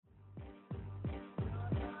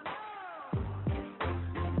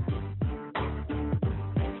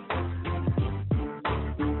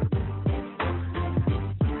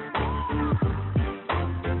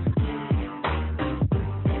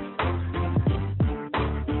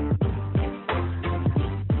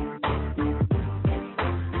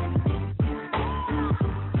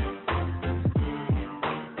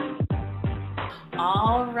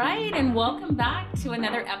All right, and welcome back to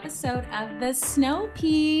another episode of The Snow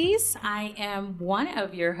Piece. I am one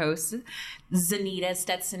of your hosts, Zanita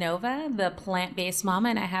Stetsonova, the plant-based mama,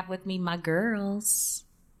 and I have with me my girls.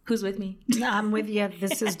 Who's with me? I'm with you.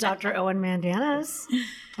 This is Dr. Owen Mandanas,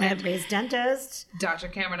 plant-based dentist. Dr.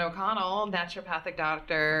 Cameron O'Connell, naturopathic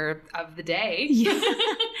doctor of the day. Yeah.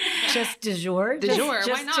 Just du jour. Du jour, just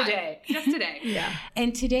why not? Today. Just today. Yeah.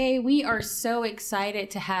 And today we are so excited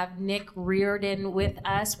to have Nick Reardon with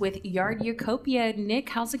us with Yardacopia. Nick,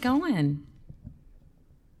 how's it going?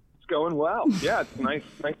 Going well. Yeah, it's nice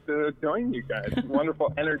to join you guys.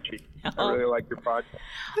 Wonderful energy. I really like your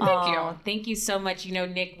podcast. Thank you so much. You know,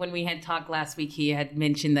 Nick, when we had talked last week, he had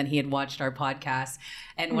mentioned that he had watched our podcast.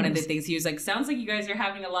 And one of the things he was like, sounds like you guys are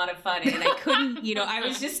having a lot of fun. And I couldn't,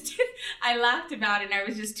 I laughed about it and I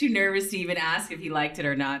was just too nervous to even ask if he liked it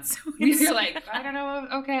or not. So you're like, I don't know.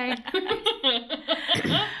 Okay.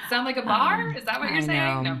 Sound like a bar? Is that what you're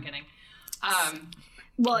saying? No, I'm kidding.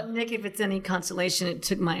 Well, Nick, if it's any consolation, it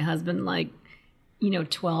took my husband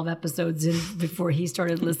 12 episodes in before he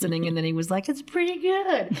started listening, and then he was like, it's pretty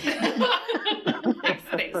good.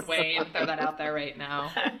 Thanks, Wayne. Throw that out there right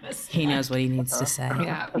now. He knows what he needs to say.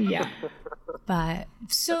 Yeah. But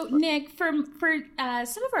so, Nick, for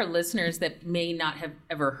some of our listeners that may not have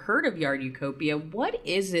ever heard of Yardacopia, what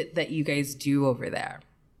is it that you guys do over there?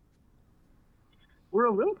 We're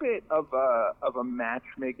a little bit of a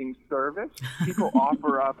matchmaking service. People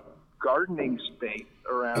offer up gardening space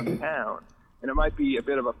around town. And it might be a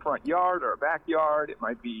bit of a front yard or a backyard. It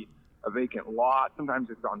might be a vacant lot. Sometimes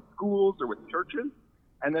it's on schools or with churches.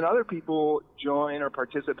 And then other people join or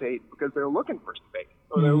participate because they're looking for space,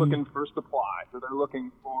 or they're looking for supplies, or they're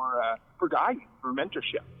looking for guidance, for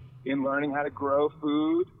mentorship in learning how to grow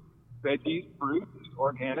food, veggies, fruits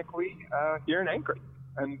organically here in Anchorage.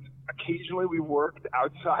 And occasionally we worked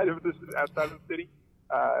outside of the city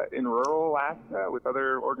in rural Alaska with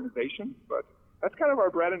other organizations, but that's kind of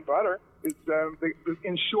our bread and butter. Is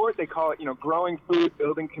in short, they call it, growing food,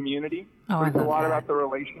 building community. It's a lot about the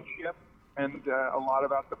relationship and a lot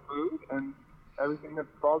about the food and everything that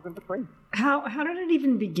falls in between. How did it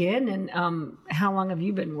even begin, and how long have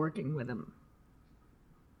you been working with them?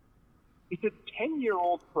 It's a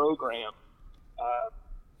 10-year-old program,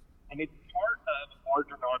 and it's part of a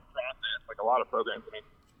larger nonprofit, like a lot of programs,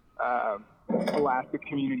 Alaska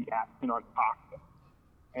Community Action on Toxic.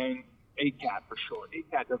 And ACAT for short.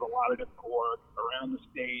 ACAT does a lot of different work around the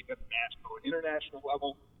state at the national and international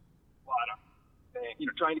level. A lot of,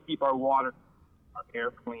 trying to keep our water, our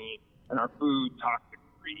air clean, and our food toxic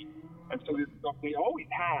free. And so they always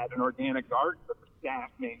had an organic garden that the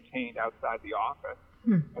staff maintained outside the office.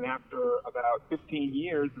 And after about 15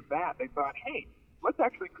 years of that, they thought, hey, let's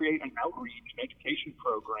actually create an outreach and education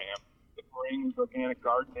program that brings organic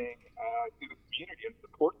gardening to the community and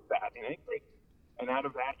supports that in Anchorage. And out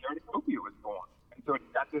of that, Yardacopia was born. And so it's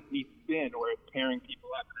got this neat spin where it's pairing people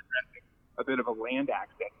up and addressing a bit of a land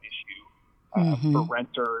access issue for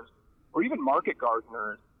renters or even market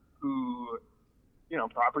gardeners who,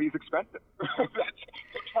 property is expensive. That's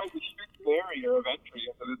sometimes a huge barrier of entry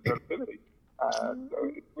into this activity. So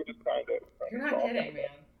we're just trying to You're not kidding, man.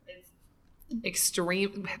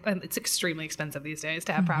 It's extremely expensive these days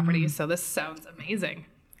to have properties, so this sounds amazing.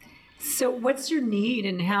 So what's your need,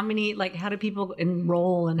 and how do people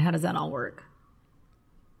enroll, and how does that all work?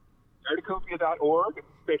 Yardacopia.org.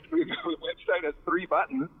 Basically, the website has 3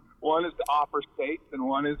 buttons. One is to offer space, and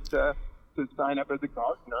one is to sign up as a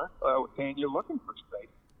gardener, saying you're looking for space.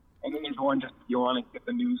 And then there's one just you want to get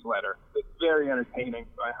the newsletter. It's very entertaining,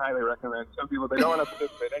 so I highly recommend. Some people, they don't want to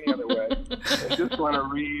participate any other way. They just want to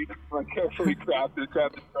read my carefully crafted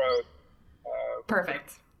prose.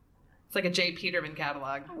 Perfect. It's like a J. Peterman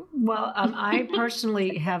catalog. Well, I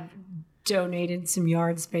personally have donated some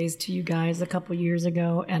yard space to you guys a couple years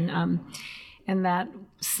ago, and that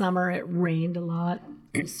summer it rained a lot,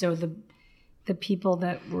 so the people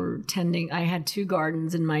that were tending, I had 2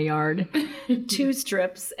 gardens in my yard, 2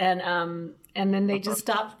 strips, and then they just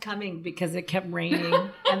stopped coming because it kept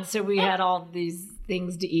raining, and so we had all these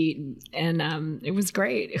things to eat, and it was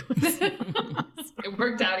great. It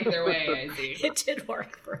worked out either way, I see. It did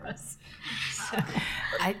work for us. So.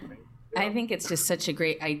 I think it's just such a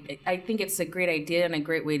great, I think it's a great idea and a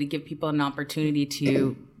great way to give people an opportunity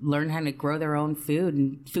to learn how to grow their own food,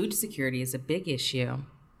 and food security is a big issue.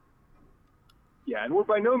 Yeah, and we're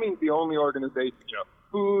by no means the only organization,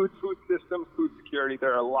 food systems, food security.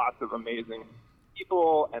 There are lots of amazing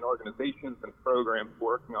people and organizations and programs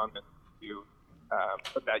working on this issue.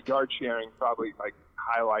 But that yard sharing probably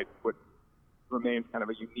highlights what remains kind of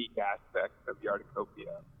a unique aspect of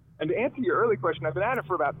Yardacopia. And to answer your early question, I've been at it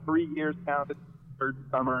for about 3 years now. This third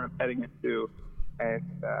summer I'm heading into. And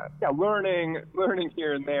learning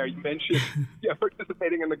here and there. You mentioned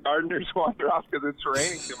participating in the gardeners wander off because it's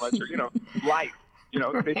raining too much, or life,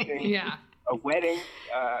 fishing, a wedding,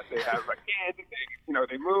 they have a kid,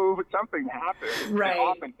 they move, something happens. Right. It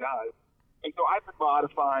often does. And so I've been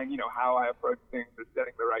modifying, how I approach things, or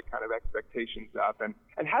setting the right kind of expectations up, and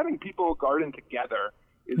having people garden together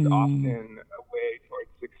is often a way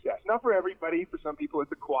towards success. Not for everybody. For some people,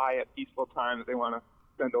 it's a quiet, peaceful time that they want to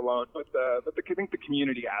spend alone. But I think the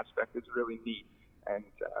community aspect is really neat. And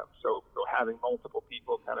so having multiple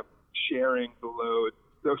people kind of sharing the load,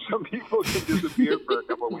 so some people can disappear for a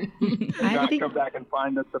couple of weeks and not come back and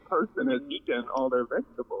find that the person has eaten all their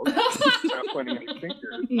vegetables without pointing any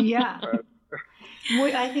fingers. Yeah.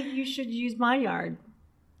 Well, I think you should use my yard.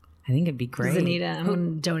 I think it'd be great. Zanita,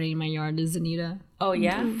 I'm donating my yard to Zanita. Oh,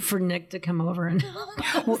 yeah? For Nick to come over and...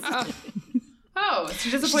 Oh, she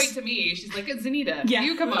doesn't point to me. She's like, Zanita,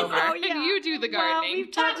 you come over and you do the gardening. Well,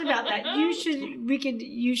 we've talked about that. You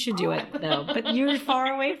should do it though. But you're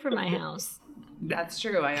far away from my house. That's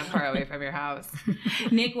true. I am far away from your house.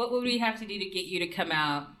 Nick, what would we have to do to get you to come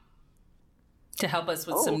out to help us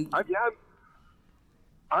with some?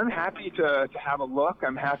 I'm happy to have a look.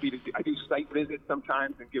 I'm happy to. I do site visits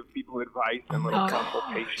sometimes and give people advice and little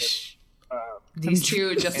consultation. These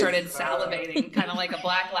two just started salivating, kind of like a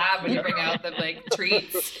black lab when you bring out the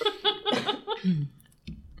treats.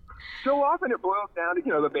 So often it boils down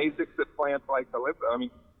to the basics that plants like to live with. I mean,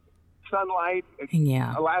 sunlight.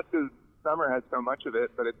 Alaska's summer has so much of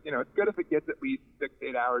it, but it's good if it gets at least 6 to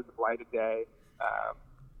 8 hours of light a day.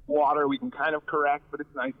 Water we can kind of correct, but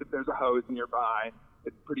it's nice if there's a hose nearby.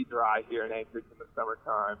 It's pretty dry here in Anchorage in the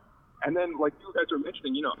summertime. And then, like you guys were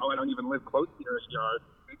mentioning, I don't even live close to your yard.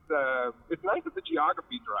 It's nice if the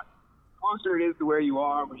geography's right. The closer it is to where you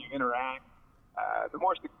are, when you interact, the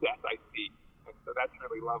more success I see. And so that's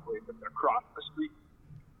really lovely across the street.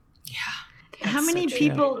 Yeah. How many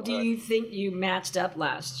people do you think you matched up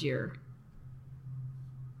last year?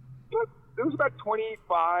 There was about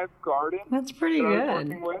 25 gardens. That's pretty that I was good.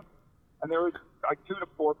 working with, and there was like 2 to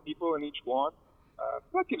 4 people in each one.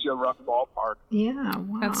 That gives you a rough ballpark. Yeah,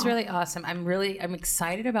 wow. That's really awesome. I'm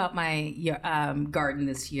excited about my garden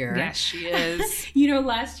this year. Yes, she is.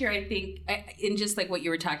 Last year I think, in just like what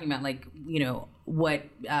you were talking about, like what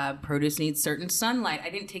produce needs certain sunlight.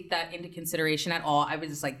 I didn't take that into consideration at all. I was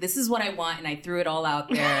just like, this is what I want, and I threw it all out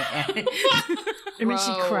there. And I mean,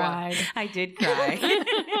 she cried. I did cry.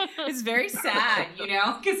 It was very sad,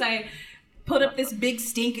 because I put up this big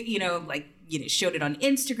stink, showed it on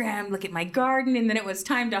Instagram, look at my garden, and then it was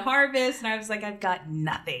time to harvest, and I was like, I've got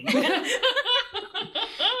nothing.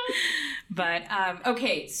 But,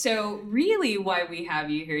 okay, so really why we have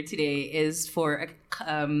you here today is for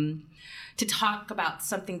to talk about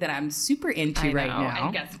something that I'm super into right now.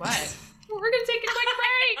 And guess what? We're going to take a quick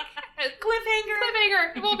break.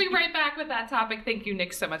 Cliffhanger. We'll be right back with that topic. Thank you,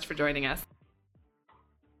 Nick, so much for joining us.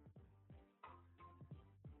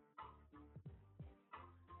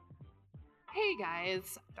 Hey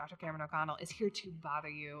guys, Dr. Cameron O'Connell is here to bother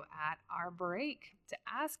you at our break to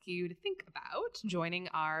ask you to think about joining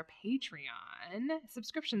our Patreon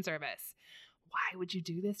subscription service. Why would you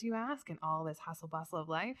do this, you ask, in all this hustle bustle of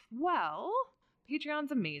life? Well,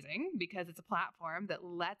 Patreon's amazing because it's a platform that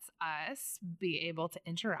lets us be able to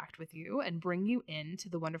interact with you and bring you into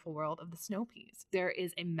the wonderful world of the snow peas. There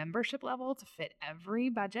is a membership level to fit every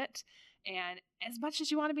budget, and as much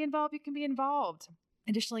as you want to be involved, you can be involved.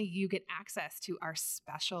 Additionally, you get access to our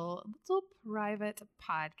special little private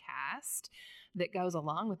podcast that goes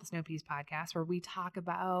along with the Snow Peas podcast, where we talk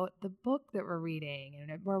about the book that we're reading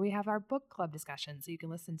and where we have our book club discussion. So you can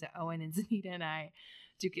listen to Owen and Zanita and I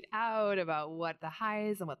duke it out about what the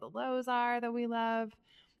highs and what the lows are that we love.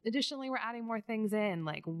 Additionally, we're adding more things in,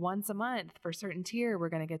 like once a month for a certain tier, we're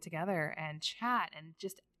going to get together and chat and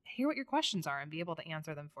just hear what your questions are and be able to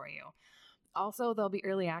answer them for you. Also, there'll be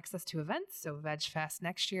early access to events. So Veg Fest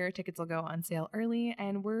next year, tickets will go on sale early,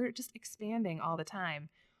 and we're just expanding all the time.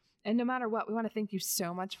 And no matter what, we want to thank you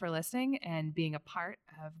so much for listening and being a part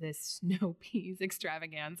of this Snow Peas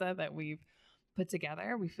extravaganza that we've put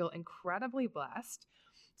together. We feel incredibly blessed.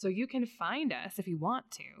 So you can find us if you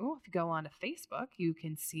want to. If you go on to Facebook, you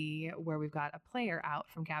can see where we've got a player out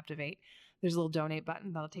from Captivate. There's a little donate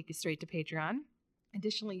button that'll take you straight to Patreon.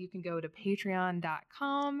 Additionally, you can go to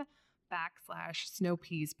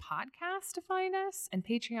patreon.com/snowpeaspodcast to find us. And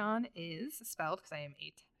Patreon is spelled, because I am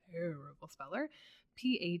a terrible speller,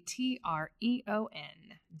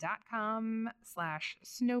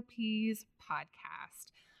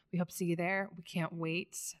 patreon.com/snowpeaspodcast. We hope to see you there. We can't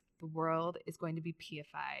wait the world is going to be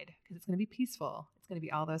peified because it's going to be peaceful. It's going to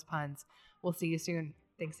be all those puns. We'll see you soon.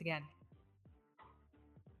 Thanks again.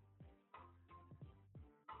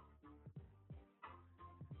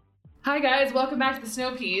 Hi guys, welcome back to the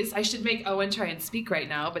Snow Peas. I should make Owen try and speak right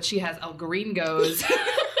now, but she has El Gringos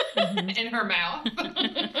in her mouth.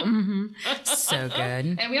 So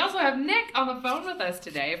good. And we also have Nick on the phone with us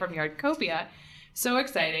today from Yardacopia. So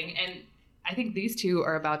exciting. And I think these two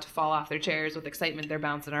are about to fall off their chairs with excitement. They're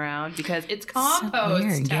bouncing around because it's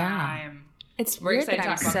compost time. It's We're weird excited that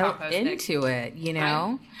I'm to talk so about compost, Nick. into it, you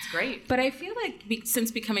know? It's great. But I feel like since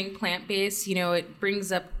becoming plant-based, you know, it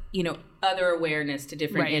brings up, you know, other awareness to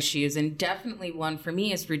different issues. And definitely one for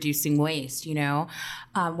me is reducing waste, you know?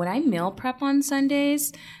 When I meal prep on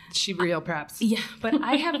Sundays... She real preps. Yeah, but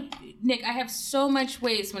I have, Nick, I have so much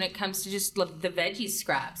waste when it comes to just the veggie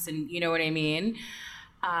scraps and you know what I mean?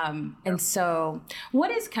 And so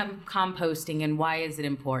what is composting and why is it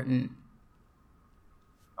important?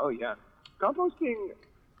 Oh, yeah. Composting is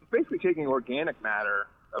basically taking organic matter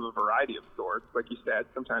of a variety of sorts. Like you said,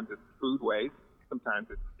 sometimes it's food waste. Sometimes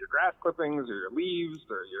it's your grass clippings or your leaves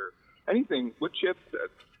or your anything, wood chips.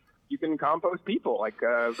 You can compost people, like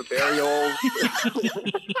the burials.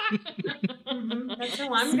 That's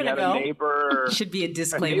how I'm going to go. Neighbor, should be a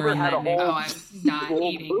disclaimer on that. Oh, I'm not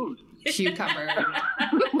eating cucumber.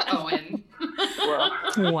 Owen. Wow.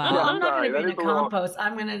 Well, I'm not going to be in a compost.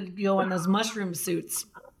 I'm going to go in those mushroom suits.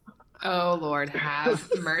 Oh, Lord, have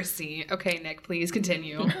mercy. Okay, Nick, please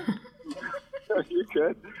continue. You're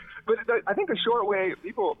good. But I think the short way,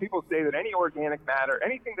 people say that any organic matter,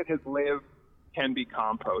 anything that has lived, can be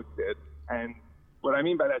composted. And what I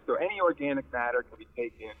mean by that, so any organic matter can be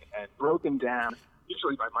taken and broken down,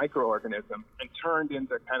 usually by microorganisms, and turned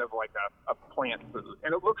into kind of like a plant food.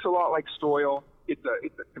 And it looks a lot like soil. It's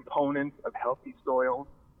a component of healthy soil,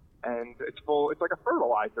 and it's like a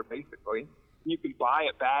fertilizer, basically. You can buy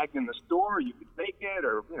it bagged in the store, you can make it,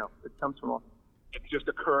 or, you know, it just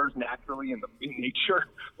occurs naturally in nature.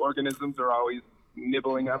 Organisms are always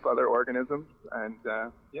nibbling up other organisms, and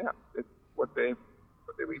it's what they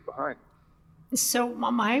leave behind. So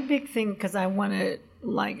my big thing, because I want to,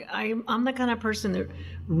 I'm the kind of person that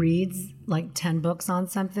reads like 10 books on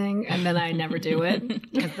something and then I never do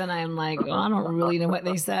it because then I'm like, oh, I don't really know what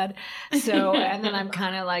they said. So, and then I'm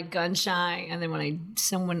kind of like gun shy. And then when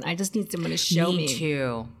I just need someone to show me. Me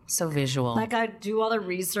too. So visual. Like I do all the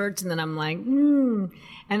research and then I'm like, And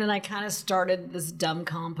then I kind of started this dumb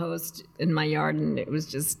compost in my yard and it was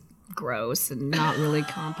just gross and not really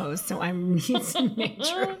compost. So I need some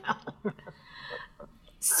nature help.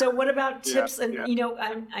 So what about tips? You know,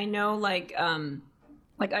 I know like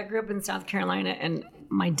I grew up in South Carolina and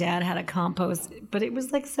my dad had a compost, but it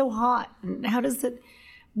was like so hot. And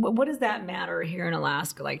what does that matter here in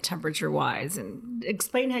Alaska, like temperature wise? And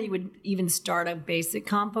explain how you would even start a basic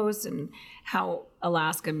compost and how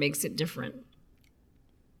Alaska makes it different.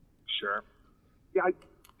 Sure. Yeah,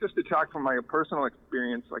 just to talk from my personal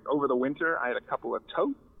experience, like over the winter, I had a couple of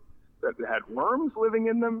totes that had worms living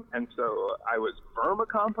in them, and so I was worm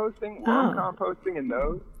composting in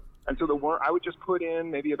those. And so I would just put in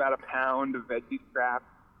maybe about a pound of veggie scraps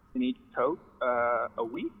in each tote a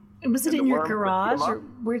week. And was it in your garage, or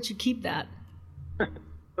where'd you keep that?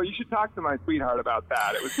 Well, you should talk to my sweetheart about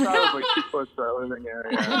that. It was probably too close to our living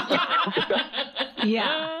area.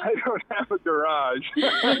 Yeah. I don't have a garage.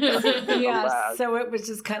 Yeah, so it was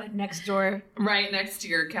just kind of next door. Right next to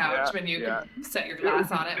your couch when you could set your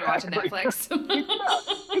glass on it and watch Netflix.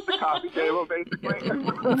 It's a coffee table, basically.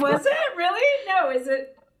 Was it? Really? No, is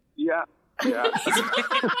it? Yeah.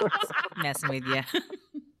 Messing with you.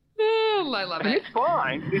 I love it. It's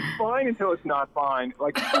fine. It's fine until it's not fine.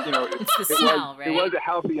 Like, you know, it's the smell, right? It was a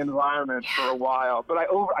healthy environment for a while, but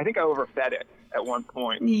I think I overfed it at one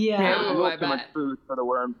point. Yeah. A little too much food for the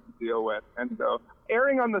worms to deal with. And so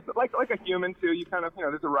erring on the, like a human too, you kind of, you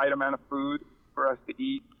know, there's a right amount of food for us to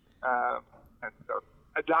eat. And so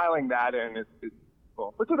dialing that in is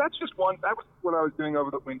cool. But so that's just one, that was what I was doing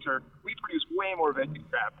over the winter. We produced way more veggie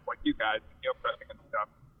scraps like you guys, meal prepping and stuff,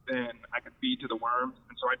 than I could feed to the worms.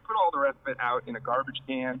 And so I put all the rest of it out in a garbage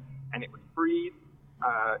can, and it would freeze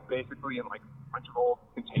basically in like a bunch of old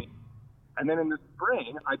containers. And then in the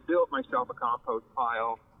spring, I built myself a compost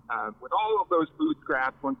pile with all of those food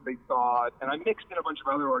scraps once they thawed, and I mixed in a bunch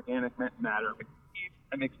of other organic matter.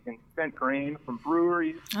 I mixed in spent grain from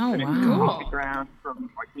breweries. Oh, and wow. Coffee grounds from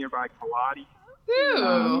like nearby Kaladi.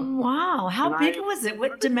 Wow. How big was it?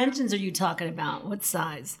 What dimensions are you talking about? What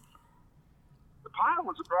size? The pile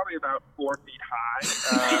was probably about 4 feet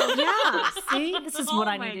high. Yeah, see? This is what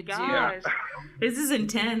I need to do. Yeah. This is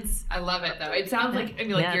intense. I love it, though. It sounds like, I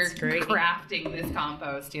mean, like Yeah, you're it's great. crafting this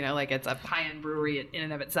compost, you know, like it's a high-end brewery in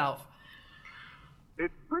and of itself.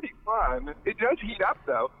 It's pretty fun. It does heat up,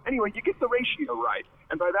 though. Anyway, you get the ratio right.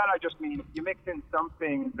 And by that, I just mean you mix in some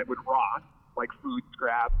things that would rot, like food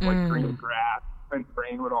scraps, like green grass, and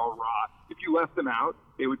grain would all rot. If you left them out,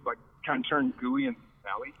 they would like kind of turn gooey and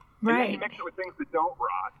smelly. And then you mix it with things that don't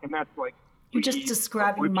rot, and that's like You're just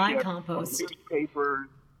describing my chips, compost. Newspapers,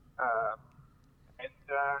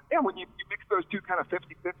 and when you mix those two kind of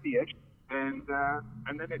 50-50-ish, and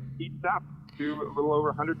then it heats up to a little over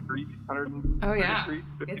 100 degrees, 130 Oh, yeah. degrees.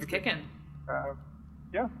 50 It's degrees. kicking.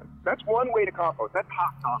 Yeah, that's one way to compost. That's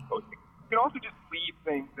hot composting. You can also just leave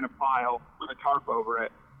things in a pile with a tarp over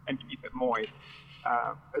it and keep it moist,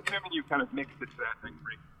 assuming you kind of mixed it to that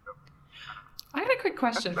degree. So I had a quick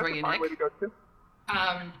question that's for you, a fine Nick. way to go too.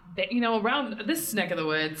 You know, around this neck of the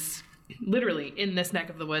woods, literally in this neck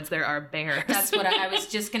of the woods, there are bears. That's what I was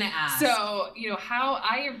just going to ask. So, you know,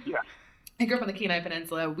 I grew up on the Kenai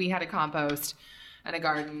Peninsula. We had a compost and a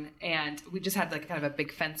garden, and we just had like kind of a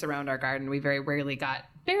big fence around our garden. We very rarely got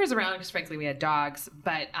bears around because frankly we had dogs.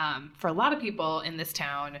 But for a lot of people in this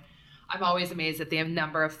town, I'm always amazed at the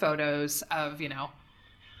number of photos of, you know,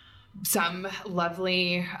 some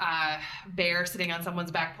lovely bear sitting on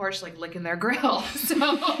someone's back porch, like licking their grill.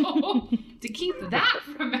 So to keep that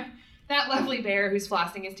from that lovely bear who's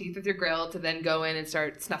flossing his teeth with your grill to then go in and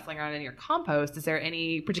start snuffling around in your compost, is there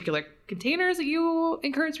any particular containers that you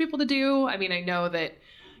encourage people to do? I mean, I know that,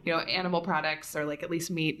 you know, animal products or like at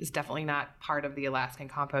least meat is definitely not part of the Alaskan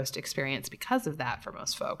compost experience because of that for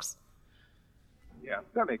most folks. Yeah,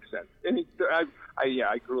 that makes sense. And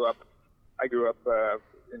I grew up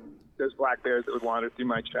in those black bears that would wander through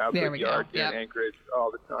my childhood yard here in Anchorage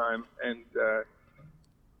all the time. And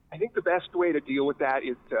I think the best way to deal with that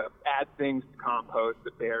is to add things to compost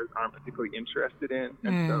that bears aren't particularly interested in.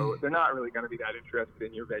 And so they're not really going to be that interested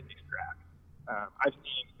in your veggie scraps. I've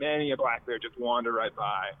seen many a black bear just wander right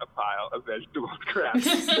by a pile of vegetable scraps.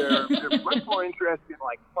 They're much more interested in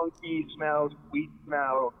like funky smells, sweet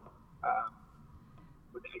smell.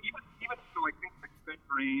 But even so, like things like spent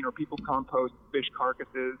grain or people compost fish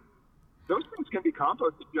carcasses, those things can be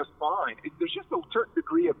composted just fine. There's just a certain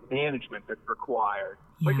degree of management that's required.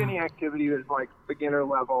 Like any activity, there's like beginner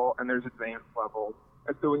level and there's advanced level.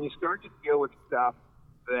 And so when you start to deal with stuff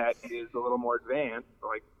that is a little more advanced,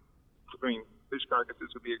 like fish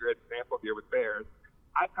carcasses would be a great example here with bears.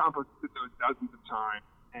 I've composted those dozens of times,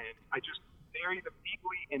 and I just bury them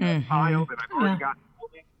deeply in a pile that I've already gotten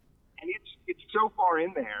moving. And it's so far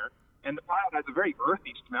in there, and the pile has a very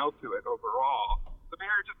earthy smell to it overall. The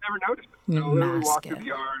bear just never noticed it. They'll literally walk through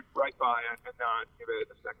the yard right by it and not give it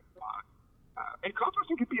a second thought. And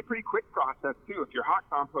composting can be a pretty quick process too. If you're hot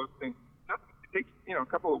composting, it takes a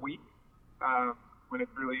couple of weeks when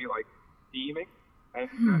it's really like steaming, and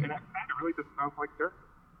after that it really just smells like dirt.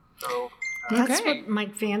 So That's what my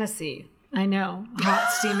fantasy. I know, hot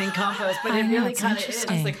steaming compost, but it really kind of is.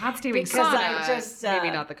 It's like hot steaming Because sauna, I just, maybe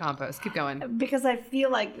not the compost. Keep going. Because I feel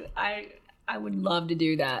like I would love to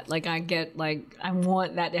do that. Like I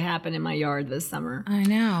want that to happen in my yard this summer. I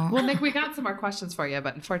know. Well, Nick, we got some more questions for you,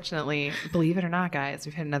 but unfortunately, believe it or not, guys,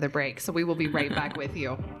 we've hit another break, so we will be right back with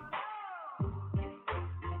you.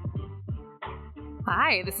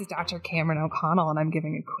 Hi, this is Dr. Cameron O'Connell, and I'm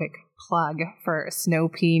giving a quick plug for Snow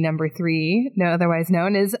Pea number 3, otherwise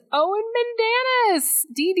known as Owen Mandanis,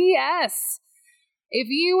 DDS. If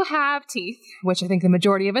you have teeth, which I think the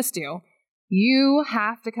majority of us do, you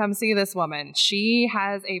have to come see this woman. She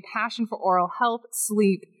has a passion for oral health,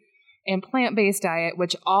 sleep, and plant-based diet,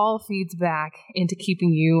 which all feeds back into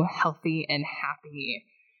keeping you healthy and happy.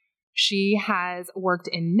 She has worked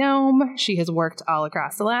in Nome. She has worked all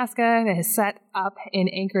across Alaska and has set up in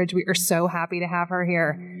Anchorage. We are so happy to have her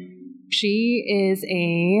here. She is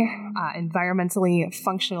a environmentally,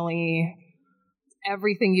 functionally,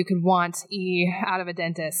 everything you could want out of a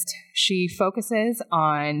dentist. She focuses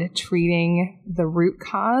on treating the root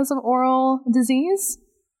cause of oral disease,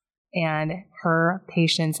 and her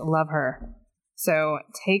patients love her. So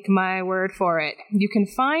take my word for it. You can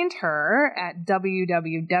find her at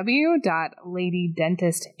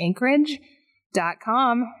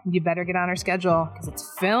www.ladydentistanchorage.com. You better get on her schedule because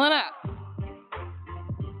it's filling up.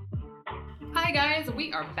 Hi guys,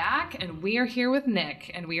 we are back and we are here with Nick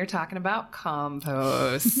and we are talking about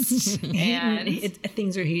compost. And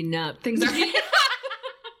Things are heating up.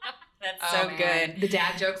 That's so good. The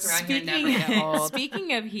dad jokes around here never get old.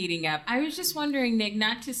 Speaking of heating up, I was just wondering, Nick,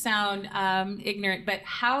 not to sound ignorant, but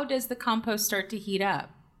how does the compost start to heat up?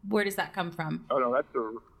 Where does that come from? Oh no,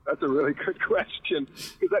 that's a really good question,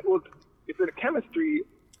 because it's a chemistry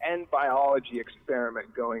and biology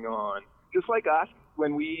experiment going on. Just like us,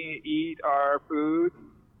 when we eat our food,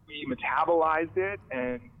 we metabolize it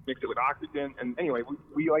and mix it with oxygen, and anyway,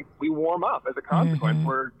 we warm up as a consequence. Mm-hmm.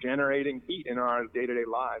 We're generating heat in our day-to-day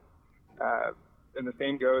lives, and the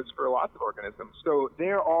same goes for lots of organisms. So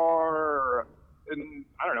there are,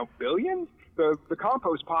 I don't know, billions. The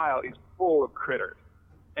compost pile is full of critters.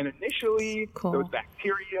 And initially, those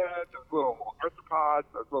bacteria, those little arthropods,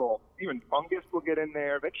 those little, even fungus will get in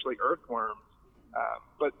there, eventually earthworms.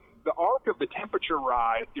 But the arc of the temperature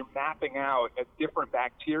rise, you're mapping out as different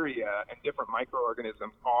bacteria and different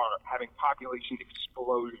microorganisms are having population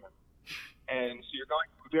explosion. And so you're going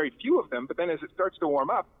through very few of them, but then as it starts to warm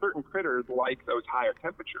up, certain critters like those higher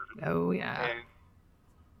temperatures. Oh, yeah. And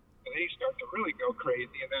they start to really go crazy,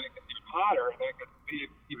 and then it gets even hotter, and then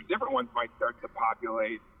even different ones might start to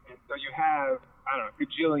populate. And so you have, I don't know, a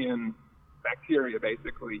gajillion bacteria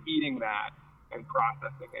basically eating that and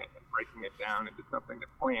processing it and breaking it down into something that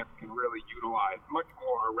plants can really utilize much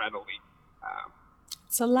more readily.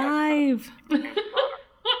 It's alive.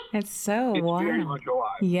 It's so it's wild. Very much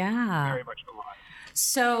alive. Yeah. Very much alive.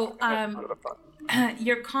 So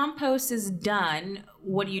your compost is done.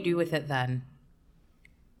 What do you do with it then?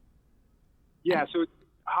 Yeah, so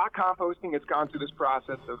hot composting has gone through this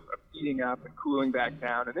process of heating up and cooling back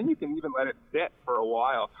down, and then you can even let it sit for a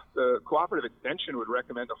while. The Cooperative Extension would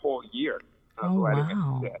recommend a whole year of letting it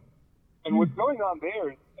sit. And what's going on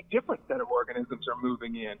there is a different set of organisms are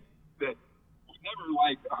moving in that would never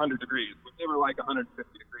like 100 degrees, would never like 150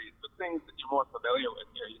 degrees, but things that you're more familiar with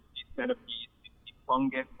here. You see centipedes, you see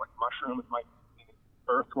fungus, like mushrooms might be big,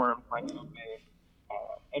 earthworms might be big.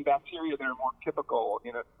 And bacteria that are more typical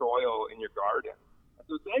in a soil in your garden. And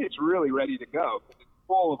so then it's really ready to go because it's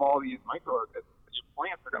full of all these microorganisms that your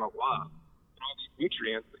plants are going to love, and all these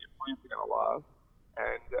nutrients that your plants are going to love.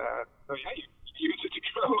 And so yeah, you use it to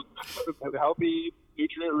grow a healthy,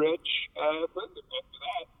 nutrient-rich food after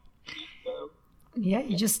that. Yeah,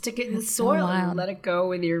 you just stick it in the soil and let it go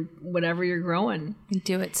with your whatever you're growing. And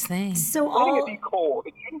do its thing. So letting it be cold.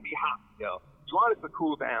 It shouldn't be hot still. You want it to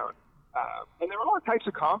cool down. And there are all types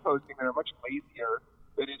of composting that are much lazier,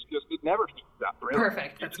 but it never heats up, really.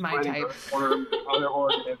 Perfect. That's my type. Worms, other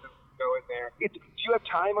organisms go in there. Do you have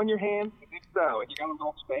time on your hands? If so, and you got a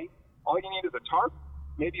little space, all you need is a tarp,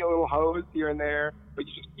 maybe a little hose here and there, but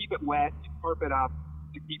you just keep it wet, you tarp it up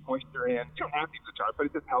to keep moisture in. You don't have to use a tarp, but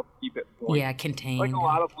it just helps keep it moist. Yeah, contained. Like a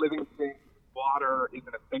lot of living things, water is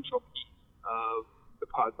an essential piece of the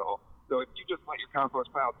puzzle. So if you just let your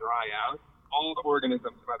compost pile dry out, all the organisms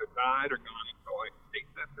have either died or gone into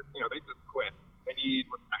stasis. They just quit. They need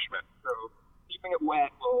refreshment. So keeping it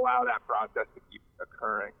wet will allow that process to keep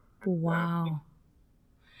occurring. Wow.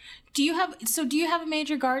 Do you have a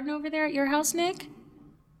major garden over there at your house, Nick?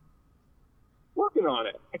 Working on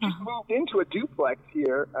it. I just moved into a duplex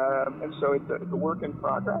here, and so it's a work in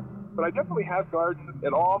progress. But I definitely have gardens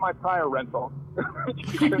at all my prior rentals. I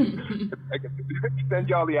can send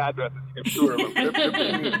you all the addresses. You can tour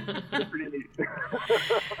them. They're pretty neat.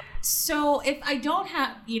 So if I don't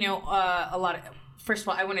have, a lot of, first of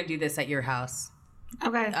all, I want to do this at your house.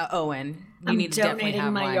 Okay. Owen, I'm need to definitely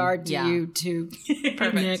have my one. yard to you too.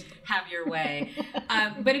 Perfect. Nick. Have your way.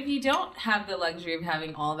 But if you don't have the luxury of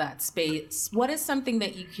having all that space, what is something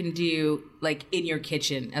that you can do, like in your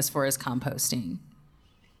kitchen, as far as composting?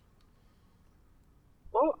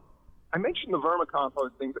 Well, I mentioned the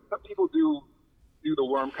vermicomposting, but some people do the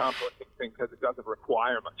worm composting thing because it doesn't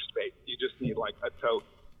require much space. You just need like a tote.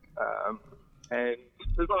 And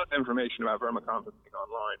there's a lot of information about vermicomposting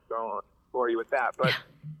online, so I won't bore you with that. But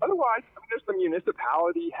otherwise, there's the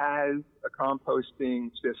municipality has a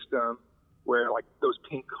composting system where like those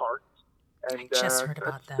pink carts. And I just heard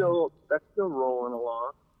about that. That's still rolling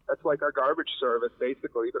along. That's like our garbage service,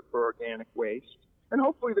 basically, but for organic waste. And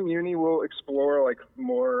hopefully the Muni will explore like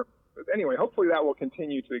more. Anyway, hopefully that will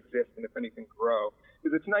continue to exist and if anything grow.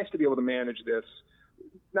 Because it's nice to be able to manage this.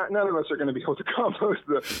 None of us are going to be able to compost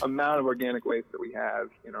the amount of organic waste that we have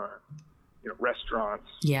in our restaurants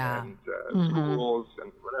and schools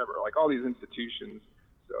and whatever, like all these institutions.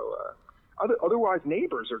 So otherwise,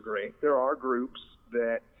 neighbors are great. There are groups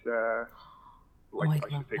that, I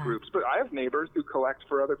should say groups, but I have neighbors who collect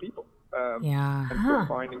for other people. And so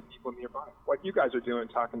finding people nearby, like you guys are doing,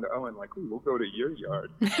 talking to Owen, like, ooh, we'll go to your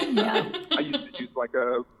yard. I used to use like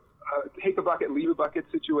a take a bucket, leave a bucket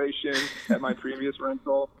situation at my previous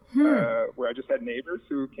rental, where I just had neighbors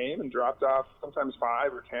who came and dropped off sometimes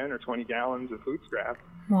 5 or 10 or 20 gallons of food scrap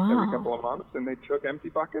every couple of months, and they took empty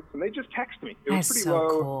buckets and they just text me. It was pretty low.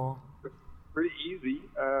 Cool. pretty easy.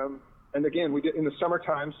 And again, we did in the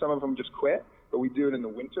summertime. Some of them just quit, but we do it in the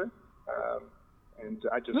winter. And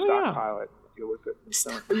I just stockpile it, deal with it in the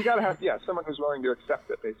summer. But you got to have someone who's willing to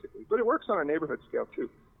accept it, basically. But it works on a neighborhood scale too.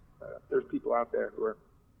 There's people out there who are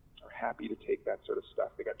happy to take that sort of stuff.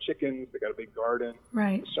 They got chickens, they got a big garden.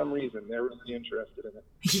 Right. For some reason, they're really interested in it.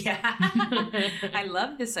 Yeah. I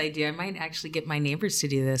love this idea. I might actually get my neighbors to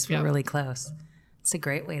do this. We're really close. It's a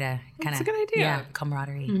great way to kind of... It's a good idea. Yeah,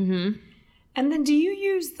 camaraderie. Mm-hmm. And then do you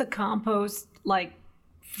use the compost like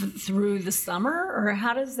through the summer, or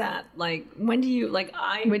how does that, like, when do you, like,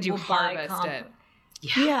 when do you harvest it?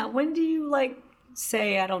 Yeah. When do you, like,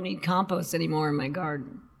 say I don't need compost anymore in my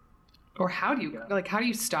garden? Or how do you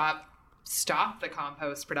stop the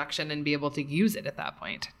compost production and be able to use it at that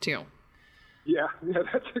point too? Yeah,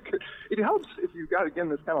 that's a good. It helps if you've got, again,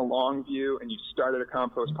 this kind of long view and you started a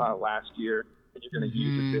compost pile last year and you're going to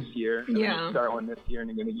use it this year, and then you start one this year and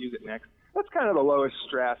you're going to use it next. That's kind of the lowest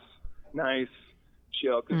stress, nice,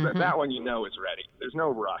 chill, because that one is ready. There's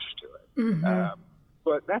no rush to it.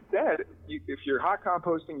 But that said, if you're hot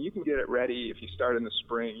composting, you can get it ready. If you start in the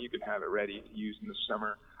spring, you can have it ready to use in the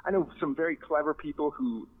summer. I know some very clever people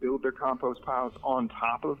who build their compost piles on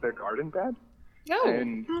top of their garden bed.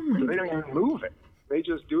 And so they don't even move it. They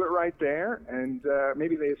just do it right there, and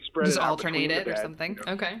maybe they spread just it out alternate it or bed, something.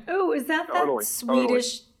 Okay. Oh, is that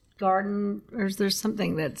Swedish garden, or is there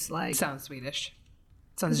something that's like... Sounds Swedish.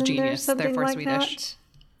 Sounds Isn't genius, there therefore like Swedish. That?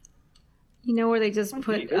 You know, where they just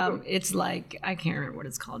put, it's like, I can't remember what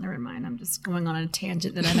it's called. Never mind. I'm just going on a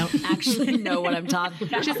tangent that I don't actually know what I'm talking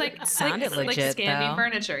about. Just like sounded legit, like Scandi though.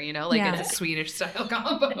 furniture, it's a Swedish style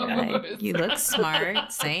compost. Right. You look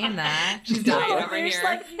smart saying that. She's dying over There's here.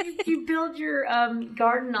 like, you build your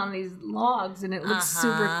garden on these logs and it looks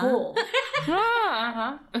super cool.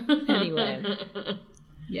 Anyway.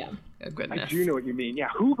 Yeah. Oh, goodness. I do know what you mean. Yeah,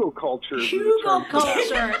 hugelkulture.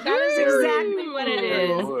 Hugelkulture. That is exactly what it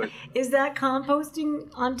is. Is that composting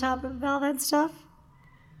on top of all that stuff?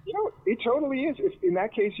 It totally is. In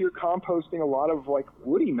that case, you're composting a lot of like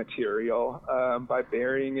woody material by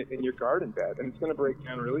burying it in your garden bed, and it's going to break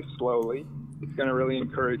down really slowly. It's going to really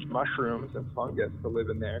encourage mushrooms and fungus to live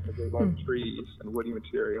in there because they love trees and woody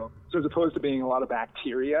material. So as opposed to being a lot of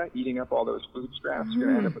bacteria eating up all those food scraps, you're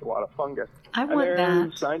going to end up with a lot of fungus. I want and that.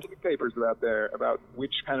 There's scientific papers out there about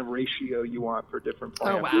which kind of ratio you want for different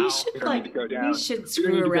plants. Oh, wow. We should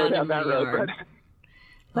screw around in my yard.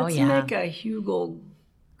 Let's make a Hugelkulture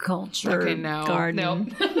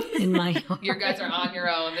garden in my yard. You guys are on your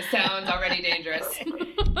own. This sounds already dangerous.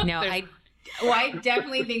 No, I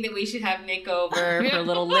definitely think that we should have Nick over for a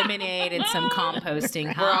little lemonade and some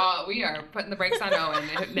composting. We are putting the brakes on Owen.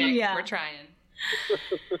 Nick, we're trying.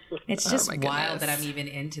 It's just wild that I'm even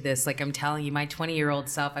into this. Like, I'm telling you, my 20-year-old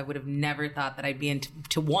self, I would have never thought that I'd be into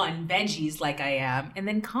veggies like I am, and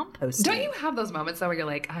then composting. Don't you have those moments though where you're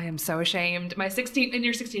like, I am so ashamed? My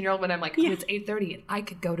 16-year-old when I'm like, it's 8:30 and I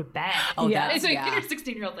could go to bed. Oh, yeah. And so your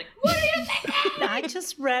 16-year-old's like, what are you thinking? I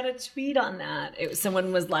just read a tweet on that.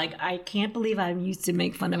 Someone was like, I can't believe I used to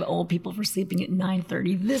make fun of old people for sleeping at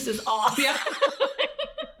 9:30. This is awesome. Yeah.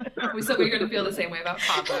 So we're going to feel the same way about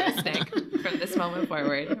composting from this moment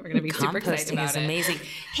forward. We're going to be super excited about it. Composting is amazing.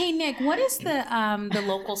 Hey, Nick, what is the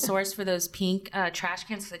local source for those pink trash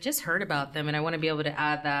cans? 'Cause I just heard about them, and I want to be able to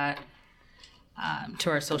add that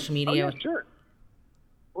to our social media. Oh, yeah, sure.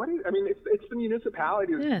 It's the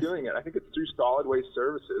municipality that's doing it. I think it's through Solid Waste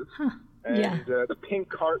Services. And the pink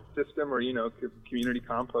cart system, or, community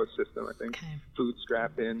compost system, I think, food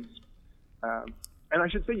scrap bins. And I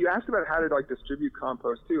should say, you asked about how to distribute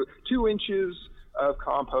compost too. 2 inches of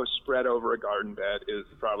compost spread over a garden bed is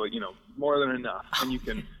probably more than enough. And you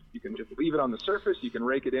can just leave it on the surface. You can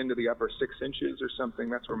rake it into the upper 6 inches or something.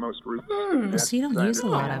 That's where most roots. So you don't use a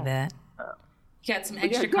lot of it. You got some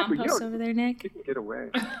extra compost over there, Nick? You can get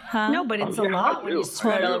away. No, but it's a lot when you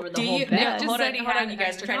spread over the whole bed. Hold on, you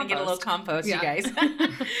guys are trying to get a little compost, you guys.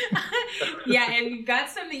 Yeah, and you've got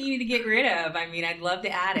some that you need to get rid of. I'd love to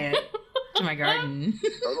add it to my garden.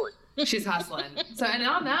 Totally. She's hustling. So, and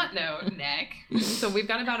on that note, Nick, so we've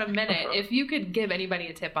got about a minute. If you could give anybody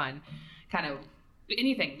a tip on kind of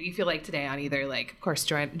anything you feel like today on either, of course,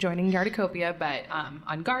 joining Yardacopia, but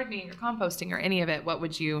on gardening or composting or any of it, what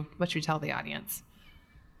would you tell the audience?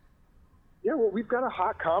 Yeah, well, we've got a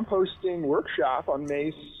hot composting workshop on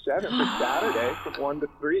May 7th, a Saturday, from 1 to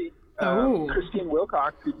 3. Christine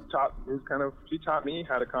Wilcox, she taught me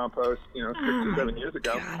how to compost, 6 or 7 years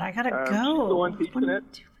ago. God, I gotta go. She's the one teaching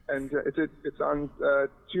it, and it's on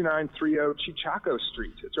 2930 Chichaco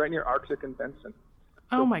Street. It's right near Arctic and Benson.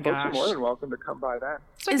 Oh my gosh! Folks are more than welcome to come by that.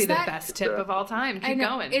 This might be the best tip of all time. Keep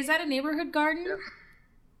going. Is that a neighborhood garden?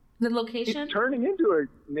 The location? It's turning into a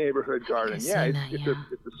neighborhood garden. Yeah,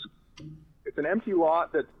 it's an empty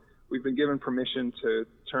lot that we've been given permission to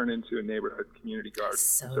turn into a neighborhood community garden.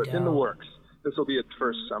 So it's in the works. This will be its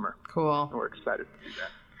first summer. Cool. And we're excited to do that.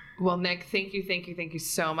 Well, Nick, thank you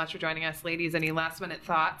so much for joining us. Ladies, any last minute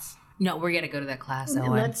thoughts? No, we're going to go to that class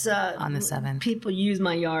Let's on the 7th. People use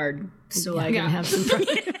my yard so I can have some fun.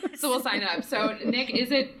 So we'll sign up. So Nick,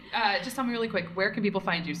 is it, just tell me really quick, where can people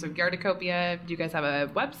find you? So Yardacopia, do you guys have a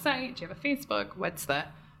website? Do you have a Facebook? What's the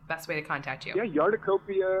best way to contact you? Yeah,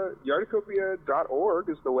 Yardacopia.org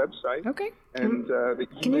is the website. Okay. And the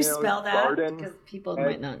email Can you spell that? garden Because people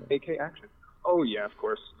might not. AK Action. Oh, yeah, of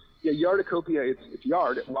course. Yeah, Yardacopia, it's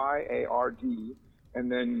yard, Y-A-R-D,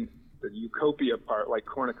 and then the Eucopia part, like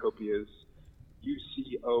cornucopia, is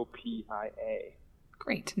U-C-O-P-I-A.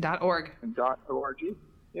 Great. .org. And .org,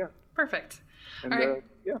 yeah. Perfect. And all right.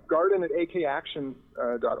 garden at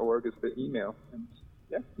akaction.org is the email. And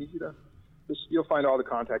yeah, easy to, you'll find all the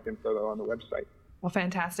contact info though on the website. Well,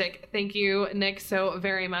 fantastic. Thank you, Nick, so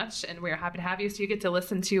very much. And we're happy to have you. So you get to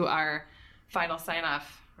listen to our final sign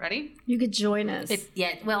off. Ready? You could join us.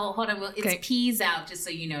 Well, hold on. It's Okay. peas out, just so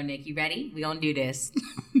you know, Nick. You ready? We gonna do this.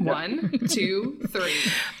 1, 2, 3.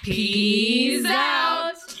 Peas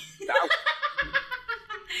out.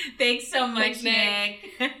 Thanks so much, Thanks, Nick.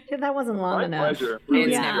 Yeah, that wasn't long My enough. pleasure. It's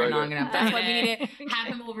Really never enjoyed long it. enough. That's why we need to have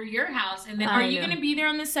him over your house. And then, I are you know. going to be there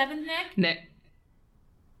on the 7th, Nick? Nick.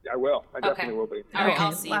 I will. I definitely Okay. will be. All right, Okay.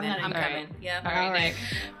 I'll see you then. I'm All right. coming. Yeah. All right, All right. Nick.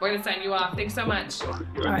 We're going to sign you off. Thanks so much. All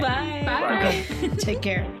right. Bye. Bye. Okay. Take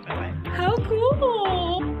care. Bye-bye. How cool